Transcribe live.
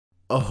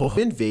A home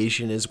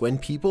invasion is when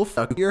people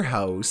fuck your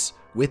house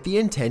with the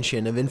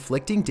intention of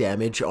inflicting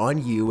damage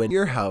on you and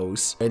your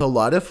house, and a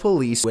lot of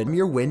police win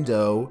your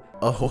window.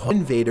 A home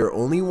invader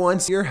only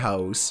wants your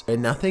house and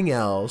nothing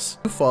else.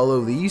 You follow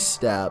these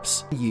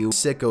steps, you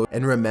sicko,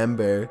 and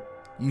remember,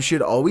 you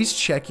should always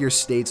check your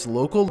state's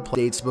local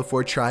plates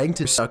before trying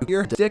to suck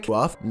your dick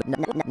off.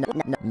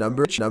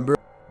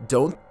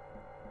 Don't.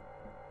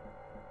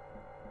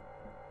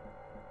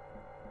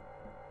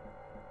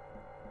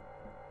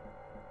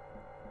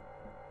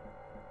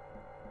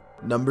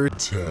 Number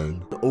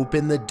 10.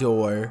 Open the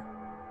door.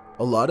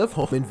 A lot of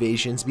home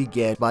invasions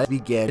begin by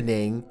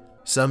beginning.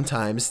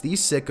 Sometimes these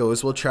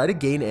sickos will try to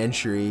gain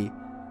entry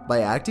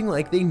by acting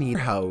like they need your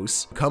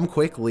house. Come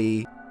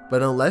quickly.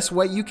 But unless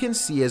what you can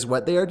see is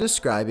what they are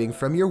describing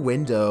from your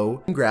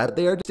window, grab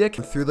their dick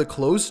through the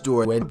closed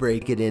door and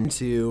break it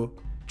into.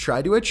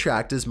 Try to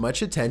attract as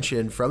much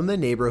attention from the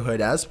neighborhood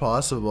as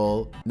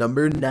possible.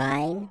 Number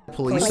 9.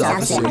 Police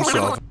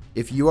officers.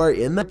 If you are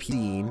in the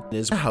scene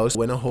in a house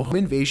when a home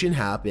invasion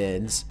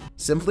happens,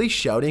 simply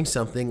shouting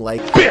something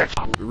like "bitch"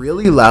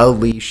 really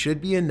loudly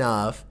should be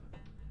enough.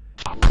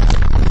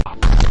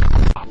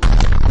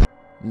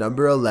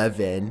 Number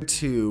 11.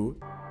 2.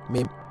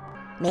 Menace.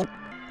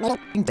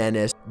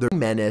 The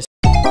menace.